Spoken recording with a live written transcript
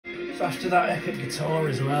after that epic guitar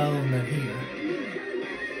as well, and then here.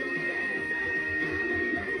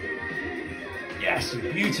 Yes, you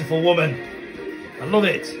beautiful woman. I love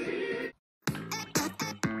it.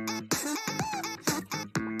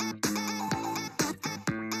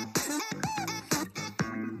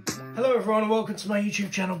 Hello everyone and welcome to my YouTube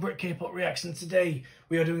channel Brit K-Pop Reacts, and today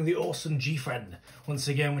we are doing the awesome GFRIEND once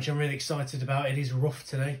again, which I'm really excited about. It is Rough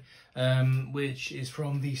today, which is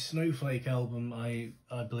from the Snowflake album, I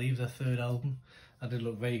believe their third album. I did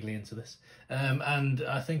look vaguely into this, and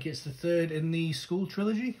I think it's the third in the School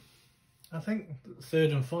trilogy. I think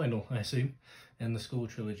third and final, I assume, in the School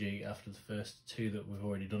trilogy after the first two that we've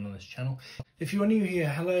already done on this channel. If you are new here,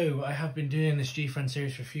 hello. I have been doing this GFRIEND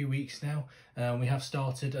series for a few weeks now. We have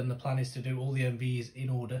started, and the plan is to do all the MVs in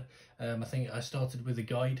order. I think I started with a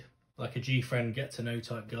guide, like a GFRIEND get to know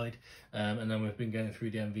type guide, and then we've been going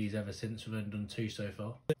through the MVs ever since. We've only done 2 so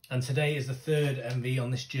far. And today is the third MV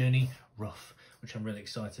on this journey, Rough, which I'm really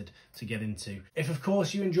excited to get into. If, of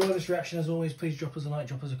course, you enjoy this reaction, as always, please drop us a like,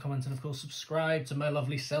 drop us a comment, and, of course, subscribe to my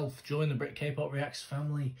lovely self. Join the Brit K-Pop Reacts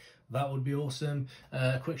family. That would be awesome.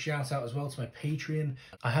 A quick shout out as well to my Patreon.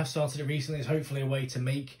 I have started it recently. It's hopefully a way to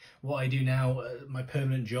make what I do now my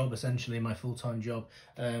permanent job, essentially my full-time job,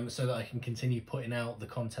 so that I can continue putting out the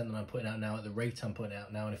content that I'm putting out now at the rate I'm putting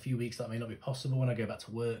out now. In a few weeks that may not be possible when I go back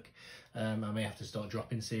to work. I may have to start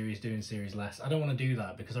dropping series, doing series less. I don't want to do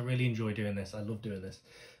that because I really enjoy doing this. I love doing this,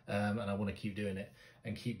 and I want to keep doing it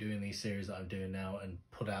and keep doing these series that I'm doing now and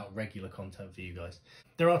put out regular content for you guys.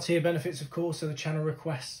 There are tier benefits, of course, so the channel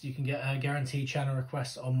requests. You can get a guaranteed channel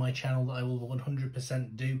requests on my channel that I will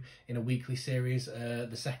 100% do in a weekly series, the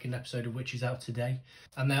second episode of which is out today.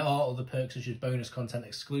 And there are other perks such as bonus content,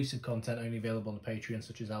 exclusive content only available on the Patreon,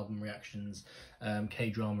 such as album reactions,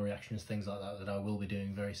 K-drama reactions, things like that, that I will be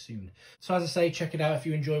doing very soon. So as I say, check it out if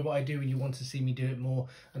you enjoy what I do and you want to see me do it more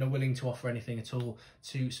and are willing to offer anything at all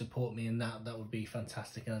to support me in that. That would be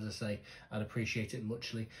fantastic, and as I say, I'd appreciate it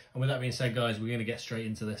muchly. And with that being said, guys, we're going to get straight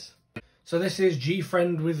into this. So this is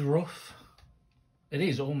GFRIEND with Rough. It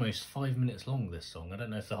is almost 5 minutes long, this song. I don't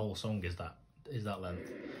know if the whole song is that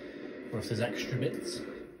length, or if there's extra bits.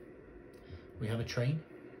 We have a train.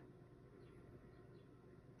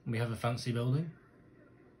 We have a fancy building.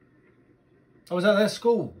 Oh, is that their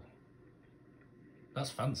school? That's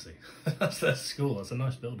fancy. That's their school. That's a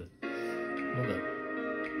nice building. Love it.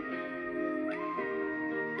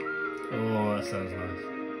 Oh, that sounds nice.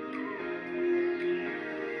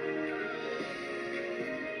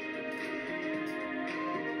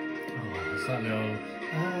 Oh, it's that little...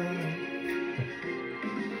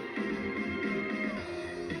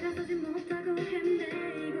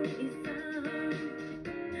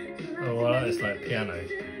 Oh, well, it's like piano.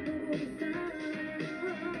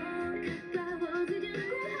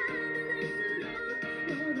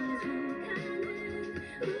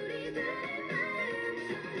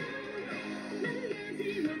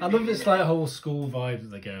 I love this like whole school vibe that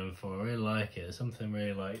they're going for. I really like it. There's something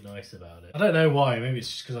really like nice about it. I don't know why. Maybe it's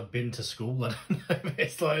just because I've been to school. I don't know.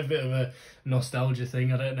 It's like a bit of a nostalgia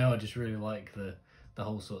thing. I don't know. I just really like the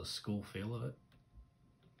whole sort of school feel of it.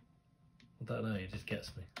 I don't know. It just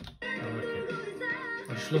gets me. I like it.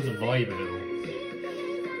 I just love the vibe of it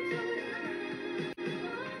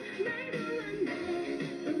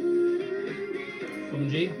all.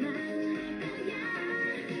 G.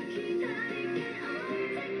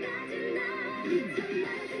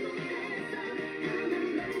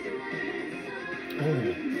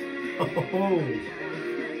 Oh.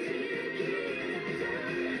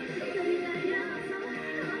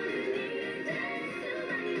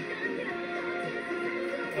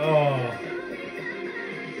 Oh.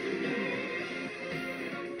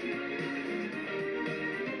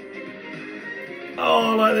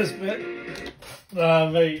 Oh, I like this bit.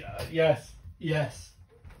 Mate, yes.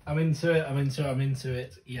 I'm into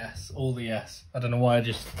it. Yes, all the yes. I don't know why I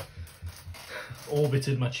just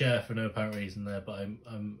orbited my chair for no apparent reason there, but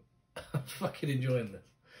I'm fucking enjoying this.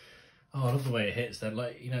 Oh, I love the way it hits then,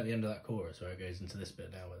 like, you know, at the end of that chorus where it goes into this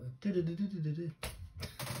bit now.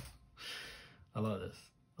 I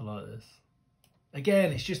like this.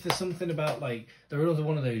 Again, it's just, there's something about, like, they're another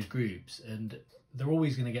one of those groups, and they're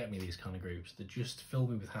always going to get me, these kind of groups that just fill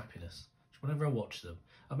me with happiness. Whenever I watch them,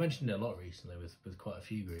 I've mentioned it a lot recently with quite a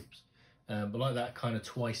few groups, but like that kind of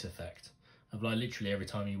twice effect of like literally every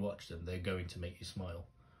time you watch them, they're going to make you smile,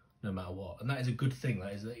 no matter what. And that is a good thing.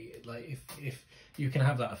 That is, like, if you can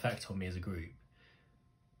have that effect on me as a group,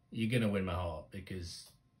 you're gonna win my heart, because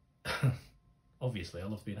obviously I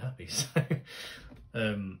love being happy. So I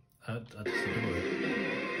just adore it.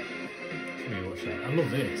 Let me watch that. I love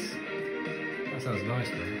this. That sounds nice,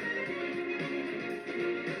 man.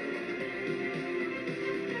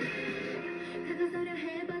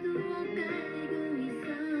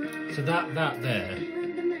 So that there.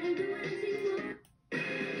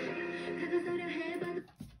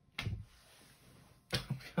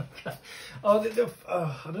 I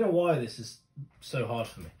don't know why this is so hard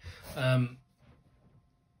for me.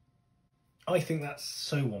 I think that's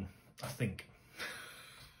So One. I think.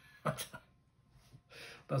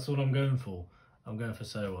 That's what I'm going for. I'm going for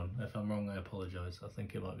So One. If I'm wrong, I apologise. I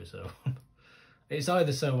think it might be So One. It's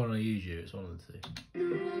either So One or Yuju. It's one of the two.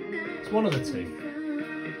 It's one of the two.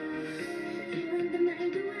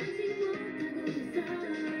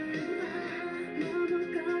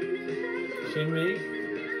 Shinri.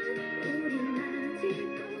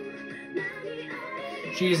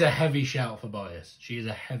 She is a heavy shout for bias. She is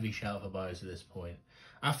a heavy shout for bias at this point.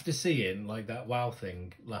 After seeing like that WoW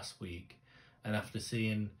thing last week, and after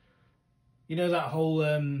seeing, you know, that whole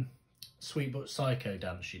Sweet But Psycho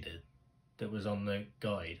dance she did that was on the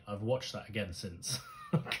guide. I've watched that again since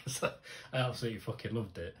because I absolutely fucking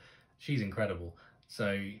loved it. She's incredible.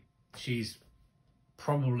 So she's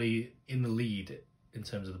probably in the lead in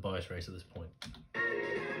terms of the bias race at this point.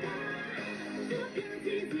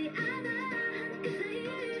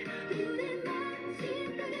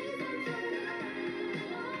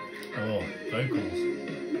 Oh, vocals.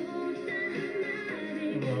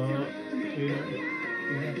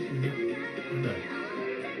 No.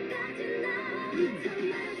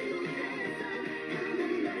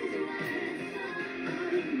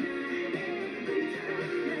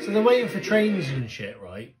 So they're waiting for trains and shit,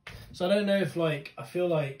 right? So I don't know if, like, I feel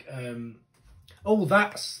like, oh,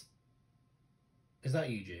 that's, is that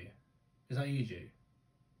Yuju? Is that Yuju?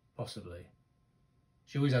 Possibly.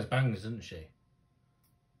 She always has bangers, doesn't she?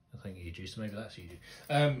 I think Yuju, so maybe that's Yuju.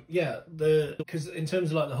 Yeah, because in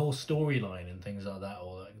terms of like the whole storyline and things like that,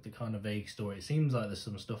 or like the kind of vague story, it seems like there's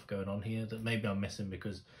some stuff going on here that maybe I'm missing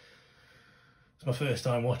because it's my first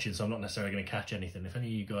time watching, so I'm not necessarily going to catch anything. If any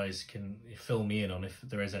of you guys can fill me in on if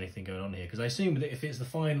there is anything going on here, because I assume that if it's the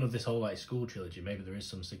final of this whole like school trilogy, maybe there is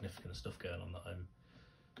some significant stuff going on that I'm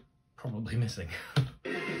probably missing.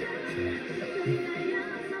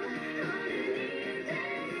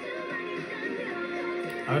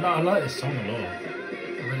 I like this song a lot. I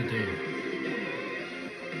really do.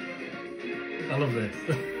 I love this.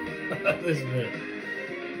 This bit.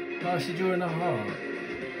 Oh, she drew in a heart.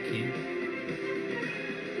 Cute.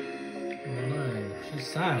 Oh no, she's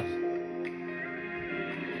sad.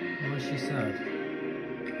 Why is she sad?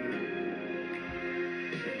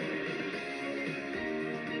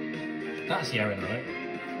 That's Yaren, right?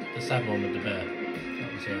 The sad one with the bear.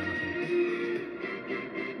 That was Yaren, I think.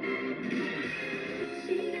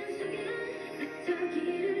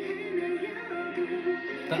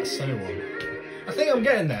 That's So One. I think I'm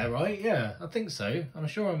getting there, right? Yeah, I think so. I'm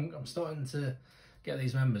sure I'm starting to get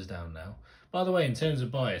these members down now. By the way, in terms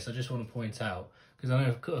of bias, I just want to point out, because I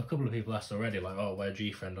know a couple of people asked already, like, oh, where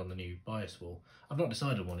GFRIEND on the new bias wall? I've not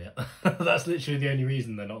decided one yet. That's literally the only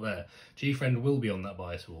reason they're not there. GFRIEND will be on that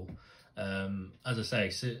bias wall. As I say,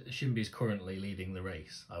 Shinbi's currently leading the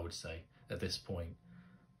race, I would say, at this point.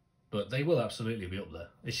 But they will absolutely be up there.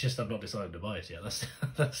 It's just I've not decided to bias yet.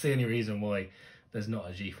 That's the only reason why there's not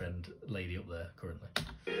a GFRIEND lady up there currently.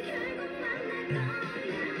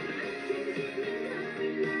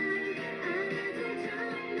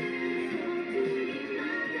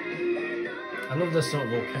 I love the sort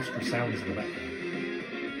of orchestral sounds in the background.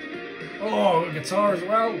 Oh, a guitar as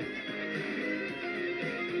well.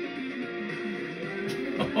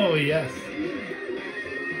 Oh, yes.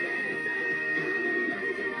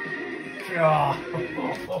 God.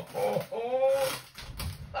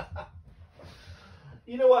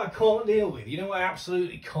 You know what I can't deal with? You know what I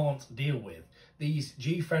absolutely can't deal with? These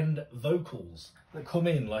GFRIEND vocals that come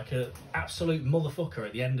in like an absolute motherfucker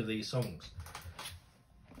at the end of these songs.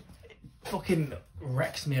 It fucking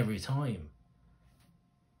wrecks me every time.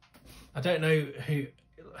 I don't know who...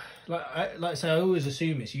 Like I say, I always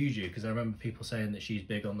assume it's Yuju because I remember people saying that she's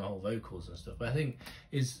big on the whole vocals and stuff. But I think,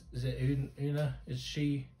 is it Una? Is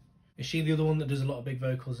she the other one that does a lot of big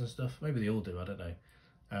vocals and stuff? Maybe they all do, I don't know.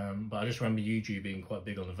 But I just remember Yuju being quite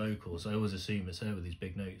big on the vocals, so I always assume it's her with these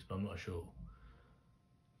big notes, but I'm not sure.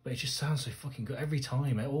 But it just sounds so fucking good every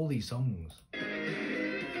time, all these songs.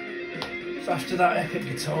 So after that epic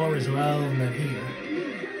guitar as well, and then here.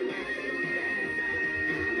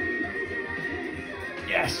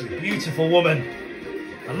 Yes, beautiful woman.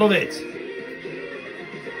 I love it.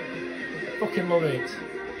 Fucking love it.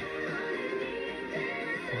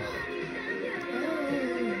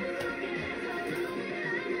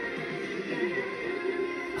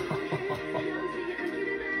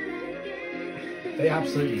 They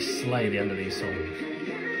absolutely slay the end of these songs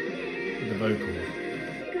with the vocals.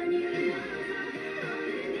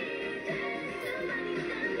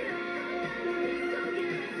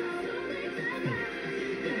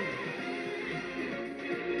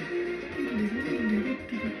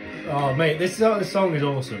 Oh mate, this song is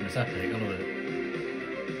awesome. It's epic. I love it.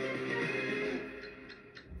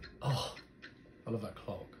 Oh, I love that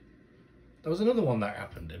clock. There was another one that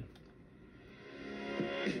happened in.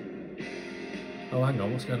 Oh, hang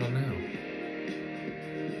on, what's going on now?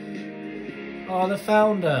 Oh, they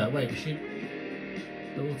found her. Wait, was she...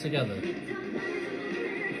 They're all together.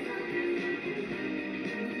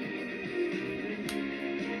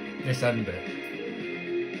 This end bit.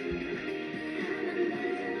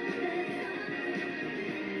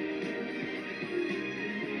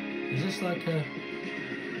 Is this like a...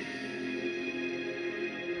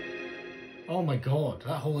 Oh my god,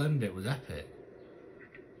 that whole end bit was epic.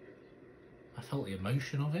 I felt the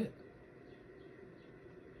emotion of it.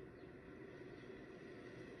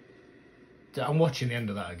 I'm watching the end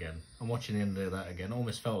of that again. I'm watching the end of that again.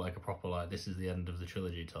 Almost felt like a proper, like, this is the end of the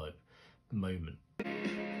trilogy type moment.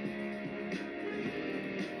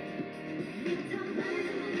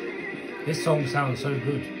 This song sounds so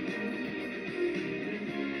good.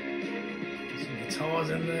 Some guitars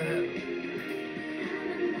in there.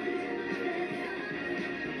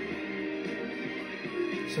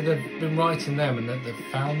 So they've been writing them and they've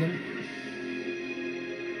found them.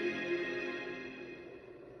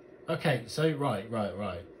 Okay, so right.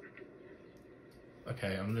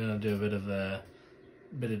 Okay, I'm gonna do a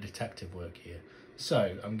bit of detective work here.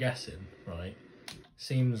 So I'm guessing, right?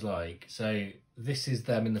 Seems like, so this is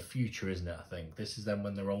them in the future, isn't it? I think this is them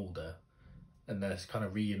when they're older, and they're kind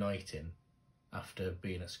of reuniting after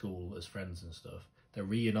being at school as friends and stuff. They're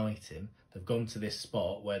reuniting. They've gone to this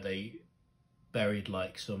spot where they buried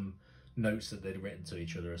like some notes that they'd written to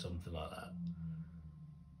each other or something like that,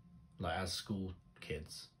 like as school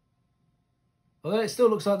kids. Although it still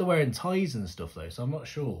looks like they're wearing ties and stuff though, so I'm not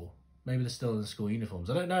sure. Maybe they're still in the school uniforms.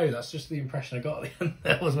 I don't know, that's just the impression I got at the end.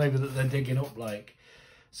 That was maybe that they're digging up like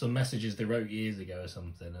some messages they wrote years ago or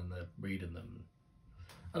something and they're reading them.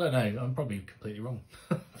 I don't know, I'm probably completely wrong.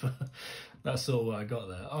 But that's sort of what I got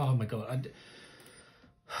there. Oh my god,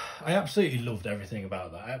 I absolutely loved everything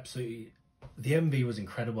about that. The MV was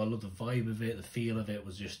incredible. I loved the vibe of it, the feel of it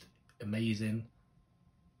was just amazing.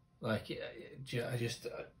 Like, it just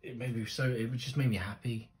made me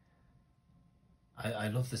happy. I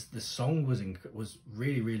love this. The song was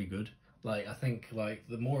really, really good. Like, I think like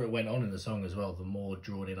the more it went on in the song as well, the more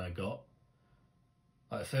drawn in I got.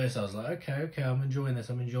 Like, at first I was like, okay, I'm enjoying this.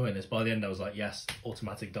 By the end I was like, yes,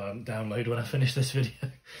 automatic download when I finish this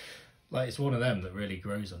video. Like, it's one of them that really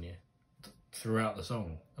grows on you throughout the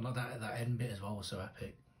song. And like that end bit as well was so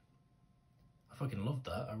epic. I fucking loved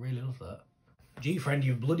that. I really loved that. GFRIEND,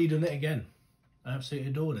 you've bloody done it again. I absolutely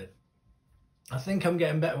adored it. I think I'm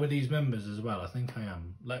getting better with these members as well. I think I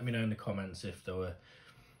am. Let me know in the comments if there were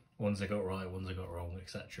ones I got right, ones I got wrong,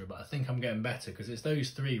 etc. But I think I'm getting better because it's those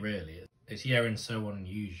three really. It's Yeah and So On and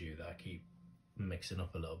Use You that I keep mixing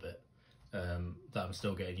up a little bit. That I'm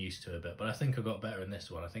still getting used to a bit. But I think I got better in this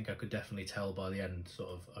one. I think I could definitely tell by the end sort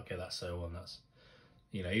of, okay, that's So On. That's,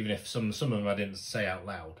 you know, even if some of them I didn't say out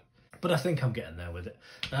loud. But I think I'm getting there with it.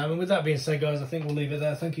 And with that being said, guys, I think we'll leave it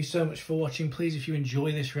there. Thank you so much for watching. Please, if you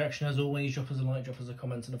enjoy this reaction, as always, drop us a like, drop us a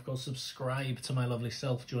comment, and of course, subscribe to my lovely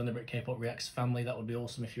self. Join the Brit K-Pop Reacts family. That would be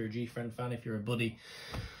awesome if you're a GFRIEND fan, if you're a buddy.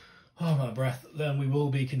 Oh, my breath. Then we will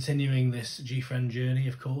be continuing this GFRIEND journey,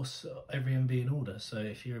 of course, every MV in order. So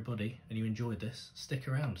if you're a buddy and you enjoyed this, stick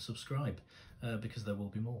around, subscribe, because there will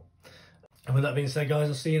be more. And with that being said, guys,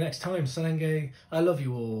 I'll see you next time. Sanenge, I love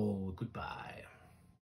you all. Goodbye.